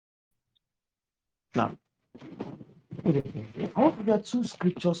Now, I want to get two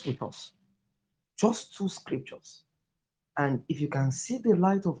scriptures with us. Just two scriptures. And if you can see the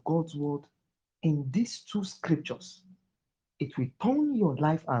light of God's word in these two scriptures, it will turn your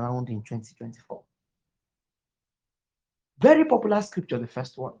life around in 2024. Very popular scripture, the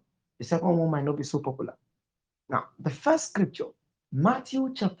first one. The second one might not be so popular. Now, the first scripture,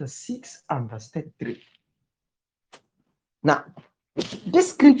 Matthew chapter 6 and verse 33. Now,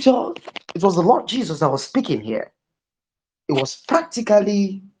 this scripture, it was the Lord Jesus that was speaking here. It was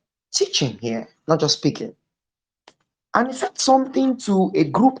practically teaching here, not just speaking. And he said something to a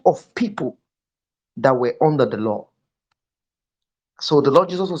group of people that were under the law. So the Lord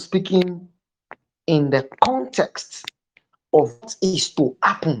Jesus was speaking in the context of what is to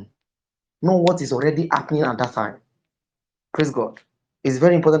happen, not what is already happening at that time. Praise God. It's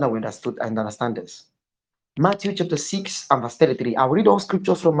very important that we understood and understand this. Matthew chapter 6 and verse 33. I'll read all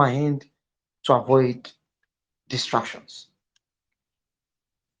scriptures from my hand to avoid distractions.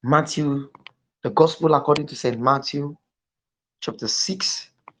 Matthew, the gospel according to St. Matthew, chapter 6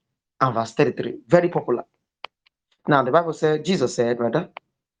 and verse 33. Very popular. Now, the Bible said, Jesus said, rather,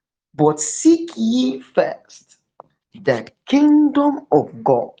 but seek ye first the kingdom of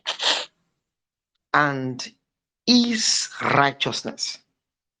God and his righteousness.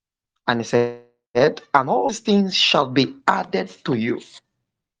 And he said, and all these things shall be added to you.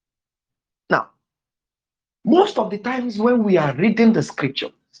 Now, most of the times when we are reading the scripture,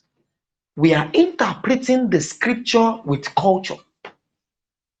 we are interpreting the scripture with culture.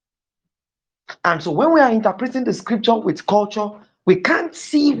 And so when we are interpreting the scripture with culture, we can't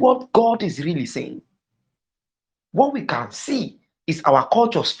see what God is really saying. What we can see is our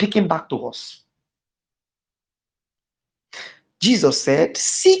culture speaking back to us. Jesus said,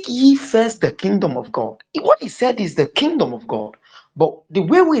 seek ye first the kingdom of God. What he said is the kingdom of God, but the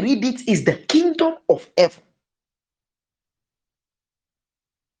way we read it is the kingdom of heaven.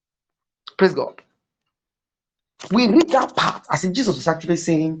 Praise God. We read that part as if Jesus was actually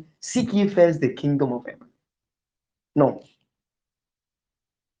saying, seek ye first the kingdom of heaven. No.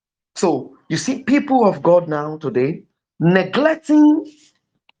 So you see people of God now today neglecting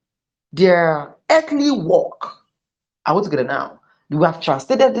their earthly walk. I want to get it now. You have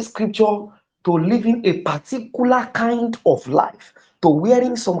translated the scripture to living a particular kind of life, to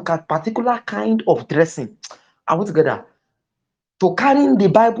wearing some particular kind of dressing. I want to get that. To carrying the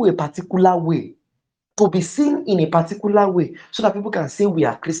Bible a particular way, to be seen in a particular way, so that people can say we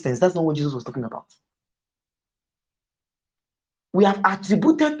are Christians. That's not what Jesus was talking about. We have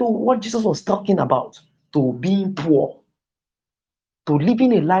attributed to what Jesus was talking about to being poor, to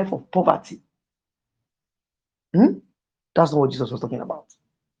living a life of poverty. That's not what Jesus was talking about.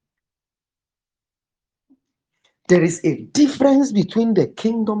 There is a difference between the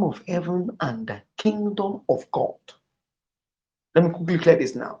kingdom of heaven and the kingdom of God. Let me quickly clear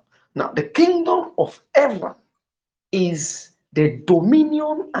this now. Now, the kingdom of heaven is the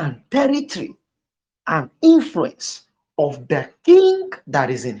dominion and territory and influence of the king that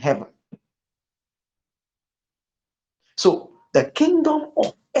is in heaven. So, the kingdom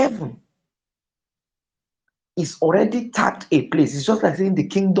of heaven is already tagged a place. It's just like saying the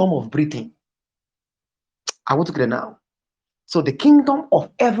kingdom of Britain. I want to get it now. So, the kingdom of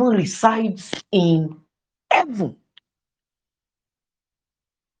heaven resides in heaven.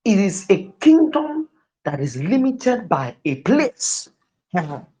 It is a kingdom that is limited by a place.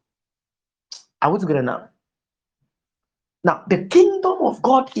 Heaven. I want to get it now. Now, the kingdom of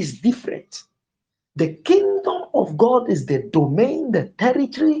God is different. The kingdom of God is the domain, the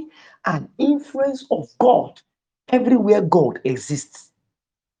territory, and influence of God everywhere God exists.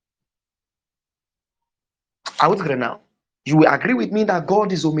 I want to get it now. You will agree with me that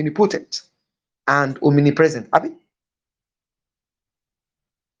God is omnipotent and omnipresent. Abi?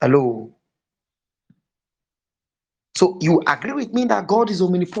 Hello. So you agree with me that God is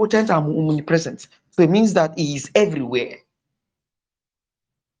omnipotent and omnipresent. So it means that He is everywhere.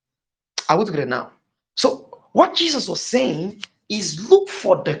 I want to get it now. So what Jesus was saying is look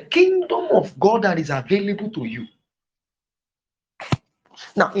for the kingdom of God that is available to you.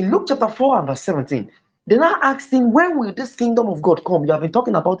 Now in Luke chapter 4 and verse 17, they now asked him, when will this kingdom of God come? You have been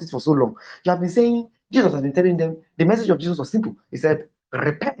talking about it for so long. You have been saying, Jesus has been telling them, the message of Jesus was simple. He said,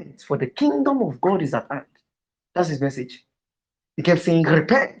 repent, for the kingdom of God is at hand. That's his message. He kept saying,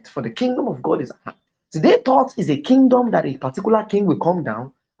 repent, for the kingdom of God is at hand. So they thought it's a kingdom that a particular king will come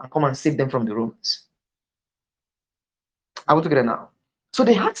down and come and save them from the Romans. I want to get it now. So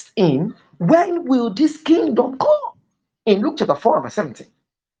they asked him, when will this kingdom come? In Luke chapter 4 verse 17,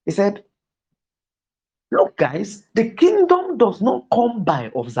 he said, look, guys, the kingdom does not come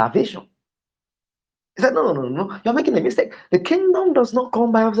by observation. He said, no, no, no, no, you're making a mistake. The kingdom does not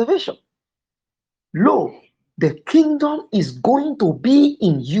come by observation. Lo, the kingdom is going to be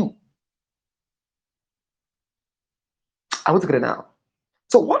in you. I want to get it now.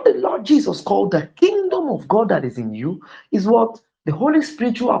 So, what the Lord Jesus called the kingdom of God that is in you is what the Holy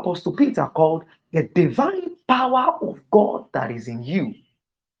Spirit through Apostle Peter called the divine power of God that is in you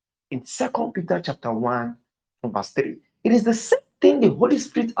in 2 Peter chapter 1 from verse 3. It is the same thing the Holy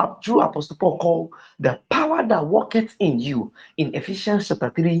Spirit through Apostle Paul called the power that worketh in you in Ephesians chapter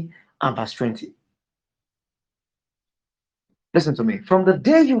 3 and verse 20. Listen to me. From the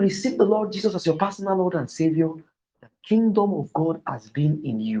day you received the Lord Jesus as your personal Lord and Savior, the kingdom of God has been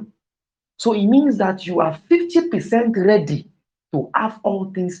in you. So it means that you are 50% ready to have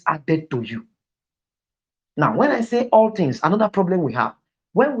all things added to you. Now, when I say all things, another problem we have,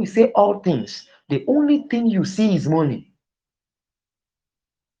 when we say all things, the only thing you see is money.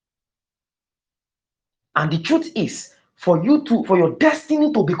 And the truth is, for your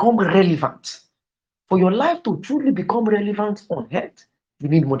destiny to become relevant, for your life to truly become relevant on earth, you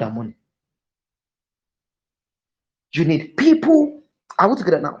need more than money. You need people. I want to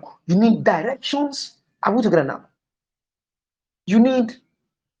get it now. You need directions. I want to get it now. You need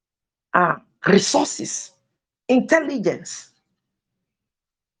resources, intelligence.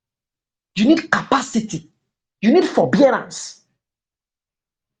 You need capacity. You need forbearance.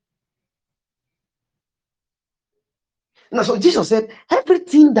 Now, so Jesus said,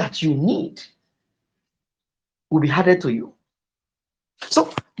 everything that you need will be added to you.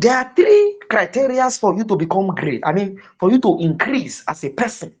 So there are three criteria for you to become great. I mean, for you to increase as a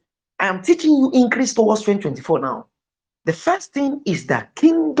person. I am teaching you increase towards 2024 now. The first thing is the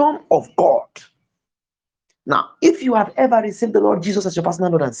kingdom of God. Now, if you have ever received the Lord Jesus as your personal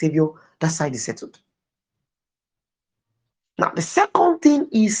Lord and Savior, that side is settled. Now, the second thing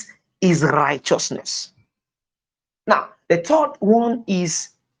is righteousness. Now, the third one is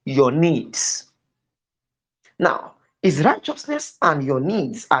your needs. Now, is righteousness and your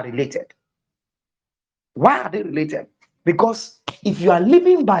needs are related. Why are they related? Because if you are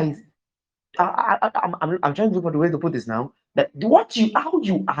living by, I'm trying to look for the way to put this now, that how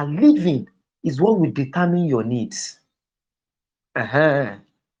you are living is what will determine your needs. Uh-huh.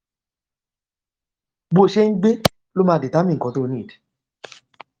 Bó ṣe ń gbé ló máa determine nǹkan tó need.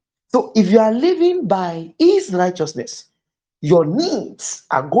 So if you are living by His righteousness, your needs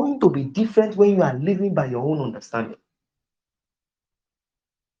are going to be different when you are living by your own understanding.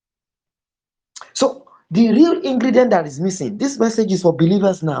 So the real ingredient that is missing, this message is for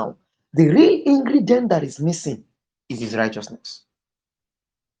believers now. The real ingredient that is missing is His righteousness.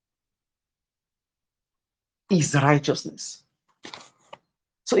 His righteousness.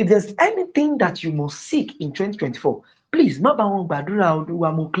 So if there's anything that you must seek in 2024, please, má bá wọn gbàdúrà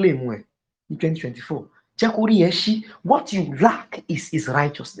Olúwa mo claim ẹ in 2024. Jẹ́ kó rí ẹ ṣí. What you lack is His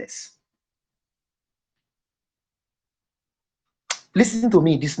righteousness. Listen to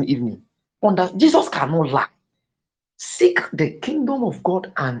me this evening. Jesus cannot lie. Seek the kingdom of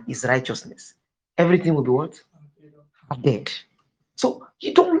God and His righteousness. Everything will be what? Added. So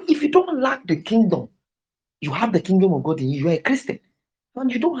if you don't lack the kingdom, you have the kingdom of God in you. You are a Christian. And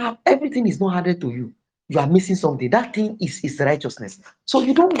you don't have everything is not added to you. You are missing something. That thing is righteousness. So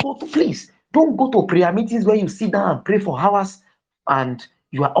you don't go to prayer meetings where you sit down and pray for hours, and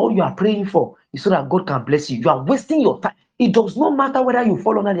all you are praying for is so that God can bless you. You are wasting your time. It does not matter whether you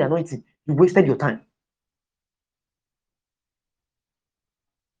fall under the anointing. You wasted your time.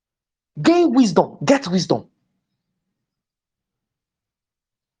 Gain wisdom. Get wisdom.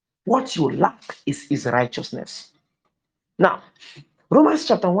 What you lack is righteousness. Now, Romans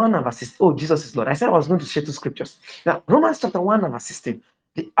chapter 1 and verse 16. Oh, Jesus is Lord. I said I was going to share two scriptures. Now, Romans chapter 1 and verse 16.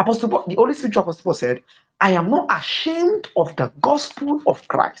 The Holy Spirit Apostle Paul said, I am not ashamed of the gospel of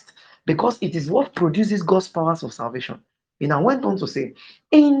Christ, because it is what produces God's powers of salvation. And I went on to say,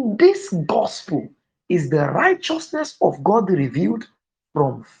 in this gospel is the righteousness of God revealed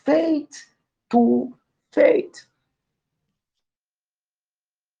from faith to faith.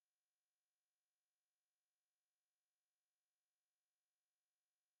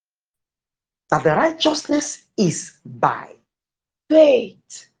 That the righteousness is by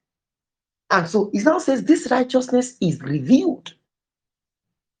faith. And so it now says this righteousness is revealed.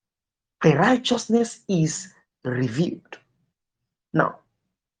 The righteousness is revealed. Now,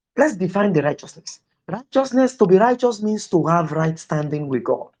 let's define the righteousness. Righteousness, to be righteous means to have right standing with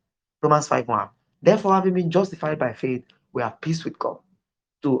God. Romans 5:1. Therefore, having been justified by faith, we have peace with God.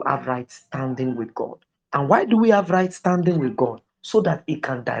 To have right standing with God. And why do we have right standing with God? So that He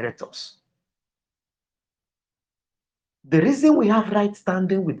can direct us. The reason we have right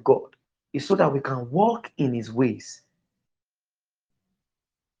standing with God is so that we can walk in his ways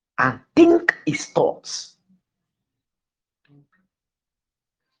and think his thoughts.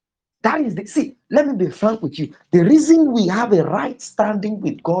 That is the see, let me be frank with you. The reason we have a right standing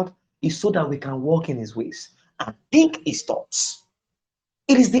with God is so that we can walk in his ways and think his thoughts.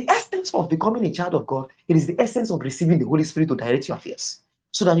 It is the essence of becoming a child of God. It is the essence of receiving the Holy Spirit to direct your affairs.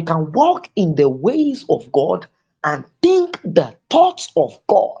 So that you can walk in the ways of God and think the thoughts of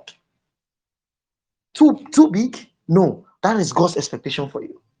God. Too big? No, that is God's expectation for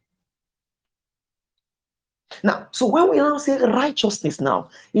you. Now, so when we now say righteousness now,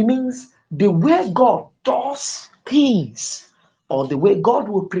 it means the way God does things or the way God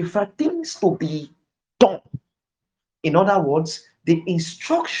would prefer things to be done. In other words, the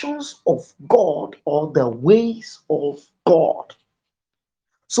instructions of God or the ways of God.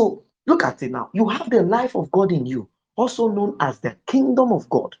 So look at it now. You have the life of God in you, also known as the kingdom of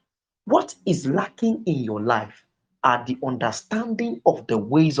God. What is lacking in your life are the understanding of the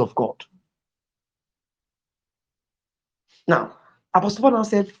ways of God. Now, Apostle Paul now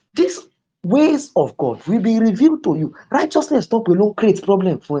said, these ways of God will be revealed to you. Righteousness stop alone creates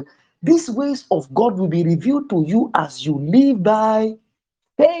problem for you. These ways of God will be revealed to you as you live by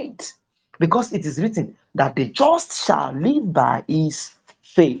faith. Because it is written that the just shall live by his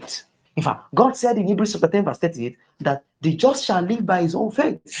faith. In fact, God said in Hebrews chapter 10, verse 38, that the just shall live by his own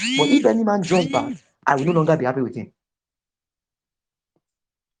faith. But if any man draws back, I will no longer be happy with him.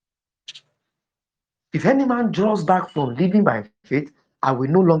 If any man draws back from living by faith, I will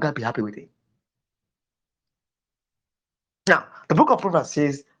no longer be happy with him. Now, the book of Proverbs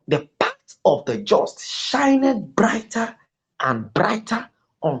says, the path of the just shineth brighter and brighter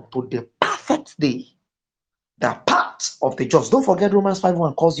unto the perfect day. The path of the just. Don't forget Romans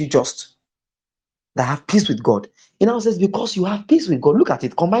 5:1 calls you just. That have peace with God. It now says, because you have peace with God. Look at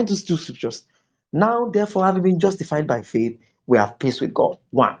it. Combine those two scriptures. Now, therefore, having been justified by faith, we have peace with God.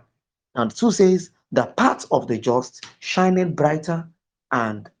 One. And two says, the path of the just shineth brighter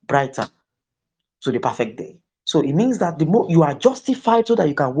and brighter to the perfect day. So it means that the more you are justified so that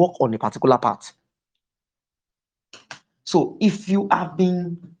you can walk on a particular path. So if you have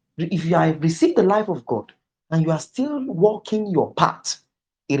received the life of God and you are still walking your path,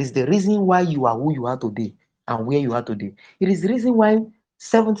 it is the reason why you are who you are today and where you are today. It is the reason why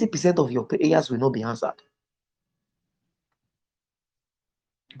 70% of your prayers will not be answered.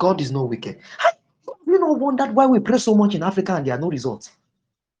 God is not wicked. Have you not wondered why we pray so much in Africa and there are no results?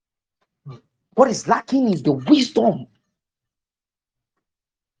 What is lacking is the wisdom.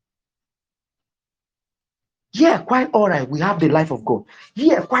 Yeah, quite all right. We have the life of God.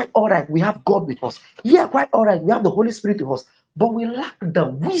 Yeah, quite all right. We have God with us. Yeah, quite all right. We have the Holy Spirit with us. But we lack the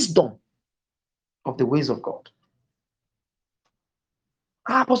wisdom of the ways of God.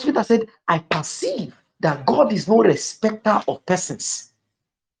 Apostle Peter said, I perceive that God is no respecter of persons.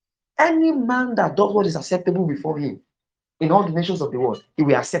 Any man that does what is acceptable before him in all the nations of the world, he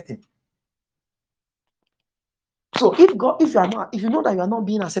will accept him. So if you know that you are not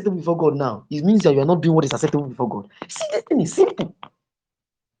being acceptable before God now, it means that you are not doing what is acceptable before God. See, this thing is simple.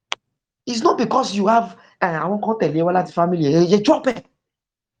 It's not because you have I won't call tell you that family, you drop it.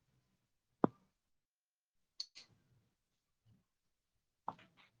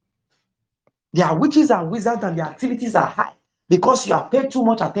 Their witches and wizards and their activities are high because you have paid too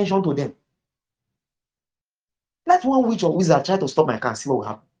much attention to them. Let one witch or wizard try to stop my car and see what will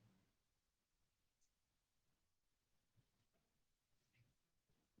happen.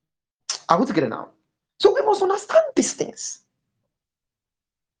 Are we together now? So we must understand these things.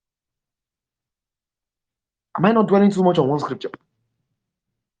 Am I not dwelling too much on one scripture?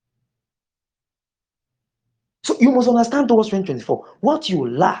 So you must understand towards 2024. What you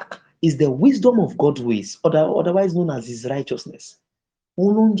lack is the wisdom of God's ways, otherwise known as his righteousness.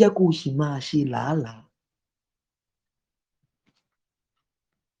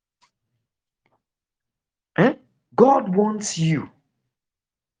 Eh? God wants you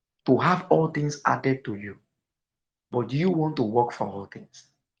to have all things added to you, but you want to work for all things.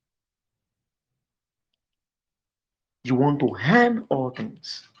 You want to earn all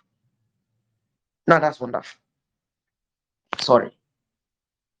things. Now that's wonderful. Sorry.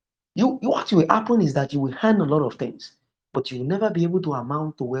 What will happen is that you will earn a lot of things, but you will never be able to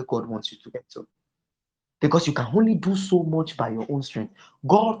amount to where God wants you to get to. Because you can only do so much by your own strength.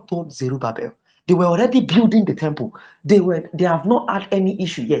 God told Zerubbabel, they were already building the temple. They have not had any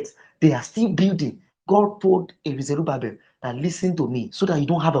issue yet. They are still building. God told Zerubbabel that listen to me so that you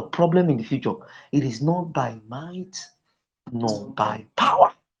don't have a problem in the future. It is not by might nor by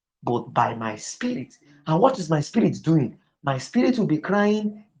power, but by my spirit. And what is my spirit doing? My spirit will be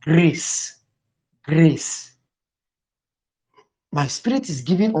crying, Grace. Grace. My spirit is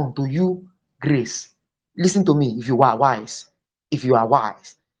giving unto you grace. Listen to me if you are wise. If you are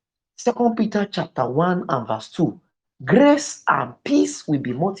wise. 2 Peter chapter 1 and verse 2. Grace and peace will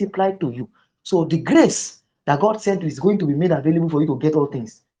be multiplied to you. So the grace that God said is going to be made available for you to get all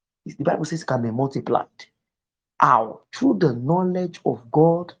things, the Bible says can be multiplied. How? Through the knowledge of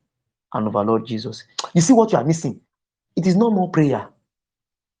God and of our Lord Jesus. You see what you are missing? It is not more prayer.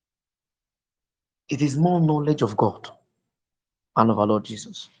 It is more knowledge of God and of our Lord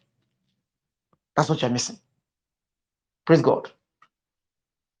Jesus. That's what you're missing. Praise God.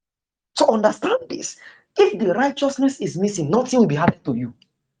 So understand this. If the righteousness is missing, nothing will be happening to you.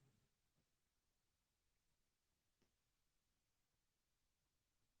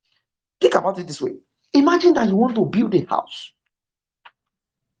 Think about it this way. Imagine that you want to build a house.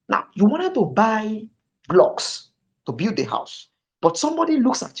 Now, you wanted to buy blocks to build a house. But somebody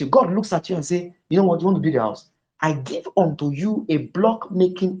looks at you, God looks at you and say, you know what, you want to build a house? I give unto you a block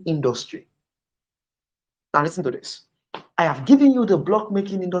making industry. Now listen to this. I have given you the block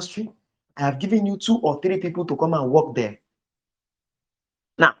making industry. I have given you 2 or 3 people to come and work there.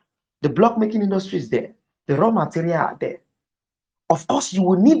 Now, the block making industry is there. The raw material are there. Of course, you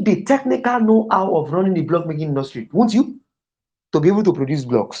will need the technical know-how of running the block making industry, won't you? To be able to produce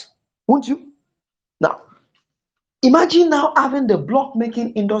blocks, won't you? Now, imagine now having the block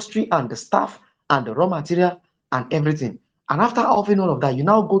making industry and the staff and the raw material and everything. And after having all of that, you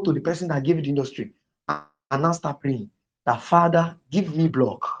now go to the person that gave you the industry and now start praying that, Father, give me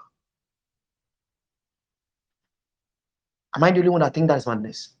block. Am I the only one that think that is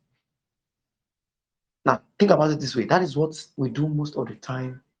madness? Now, think about it this way. That is what we do most of the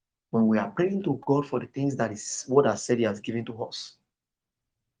time when we are praying to God for the things that is what has said He has given to us.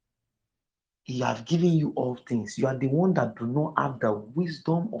 He has given you all things. You are the one that do not have the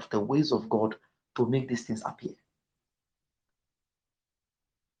wisdom of the ways of God to make these things appear.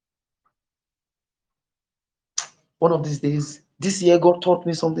 One of these days, this year, God taught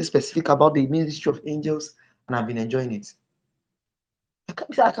me something specific about the ministry of angels, and I've been enjoying it.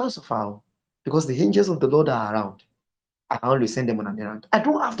 I can't suffer because the angels of the Lord are around. I can only send them on an errand. I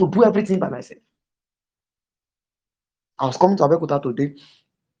don't have to do everything by myself. I was coming to Abeokuta today.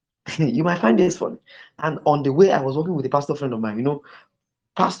 You might find this funny. And on the way, I was working with a pastor friend of mine. You know,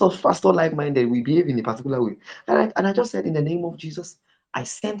 pastor like-minded, we behave in a particular way. And I just said, in the name of Jesus, I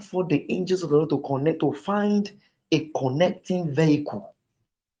sent for the angels of the Lord to connect, to find a connecting vehicle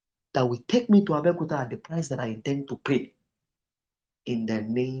that will take me to Abeokuta at the price that I intend to pay. In the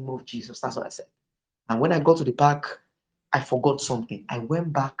name of Jesus. That's what I said. And when I got to the park, I forgot something. I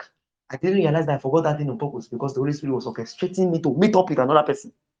went back. I didn't realize that I forgot that thing on purpose because the Holy Spirit was orchestrating me to meet up with another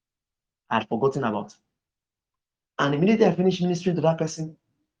person I had forgotten about. And immediately I finished ministering to that person,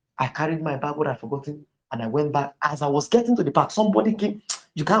 I carried my bag, what I'd forgotten, and I went back. As I was getting to the park, somebody came.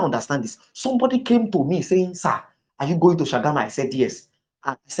 You can't understand this. Somebody came to me saying, Sir, are you going to Shagama? I said, Yes.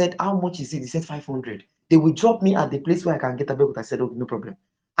 And I said, How much is it? He said, 500. They will drop me at the place where I can get a bag. I said, Okay, no problem.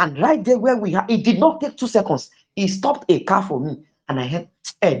 And right there where we are, it did not take 2 seconds. He stopped a car for me. And I had,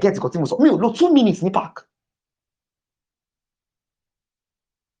 hey, get got him. Me, no, 2 minutes in the park.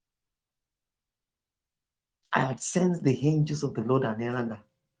 I had sensed the angels of the Lord and errand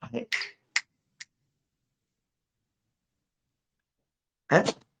ahead.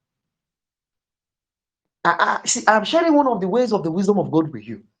 Eh? See, I'm sharing one of the ways of the wisdom of God with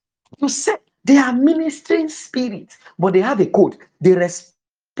you. You said they are ministering spirits, but they have a code. They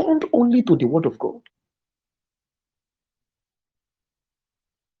respond only to the word of God.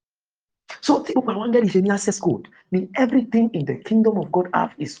 So people wonder is any access code. I mean, everything in the kingdom of God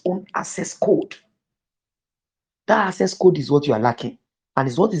have its own access code. That access code is what you are lacking, and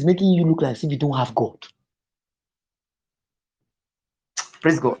is what is making you look like as if you don't have God.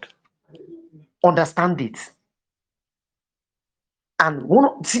 Praise God. Understand it. And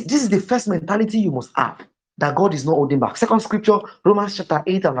this is the first mentality you must have, that God is not holding back. Second scripture, Romans chapter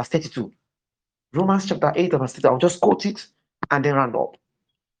 8 and verse 32. Romans chapter 8 and verse 32. I'll just quote it and then round up.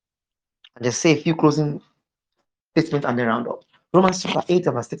 And just say a few closing statements and then round up. Romans chapter 8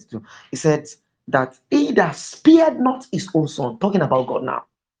 and verse 32. It said that he that spared not his own son, talking about God now,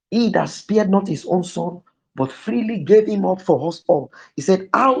 he that spared not his own son, but freely gave him up for us all. He said,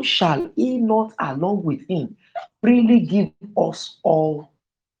 How shall he not along with him freely give us all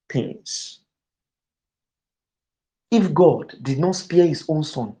things? If God did not spare his own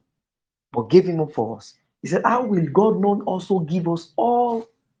son, but gave him up for us, he said, How will God not also give us all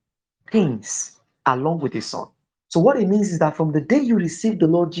things along with his son? So what it means is that from the day you received the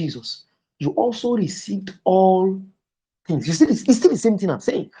Lord Jesus, you also received all things. You see, it's still the same thing I'm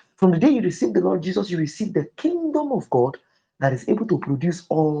saying. From the day you receive the Lord Jesus, you receive the kingdom of God that is able to produce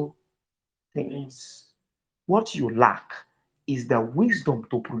all things. What you lack is the wisdom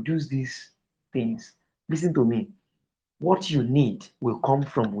to produce these things. Listen to me. What you need will come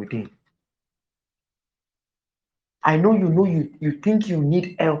from within. I know you think you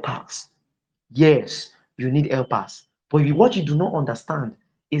need helpers. Yes, you need helpers. But what you do not understand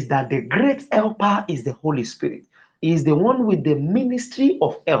is that the great helper is the Holy Spirit. He is the one with the ministry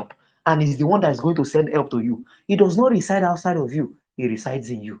of help, and is the one that is going to send help to you. He does not reside outside of you, he resides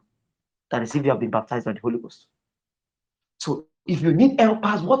in you. That is, if you have been baptized by the Holy Ghost. So if you need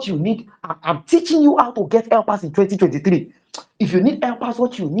helpers, what you need, I'm teaching you how to get helpers in 2023. If you need helpers,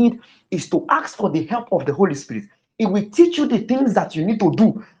 what you need is to ask for the help of the Holy Spirit. It will teach you the things that you need to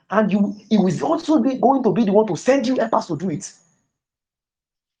do, and it will also be going to be the one to send you helpers to do it.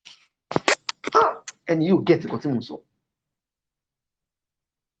 And you get to continue. So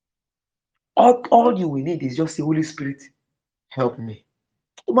all you will need is just say, Holy Spirit, help me.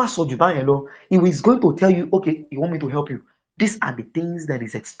 He is going to tell you, okay, you want me to help you. These are the things that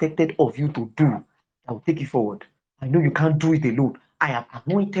is expected of you to do. I will take you forward. I know you can't do it alone. I have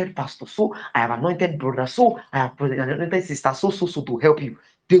anointed pastor, so I have anointed brother, so I have anointed sister, so to help you.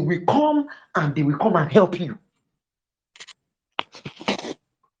 They will come and help you.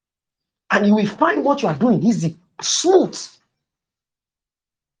 And you will find what you are doing easy, smooth.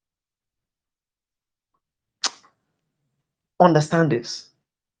 Understand this.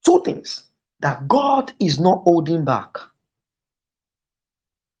 Two things that God is not holding back.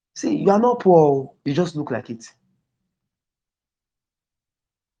 See, you are not poor, you just look like it.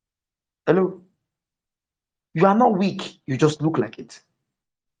 Hello? You are not weak, you just look like it.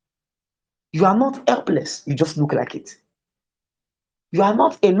 You are not helpless, you just look like it. You are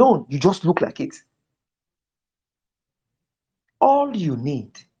not alone, you just look like it. All you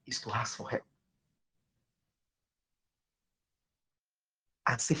need is to ask for help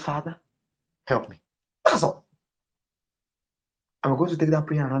and say, Father, help me. That's all. I'm going to take that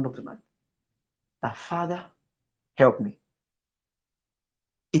prayer and round up tonight. That Father, help me.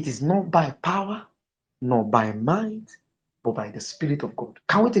 It is not by power, nor by might, but by the Spirit of God.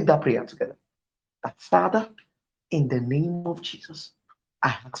 Can we take that prayer together? That Father, in the name of Jesus,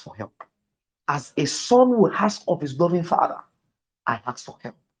 I ask for help. As a son will ask of his loving father, I ask for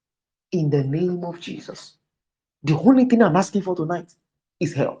help. In the name of Jesus. The only thing I'm asking for tonight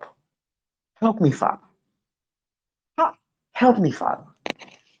is help. Help me, Father. Help me, Father.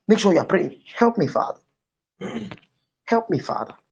 Make sure you're praying. Help me, Father. Help me, Father.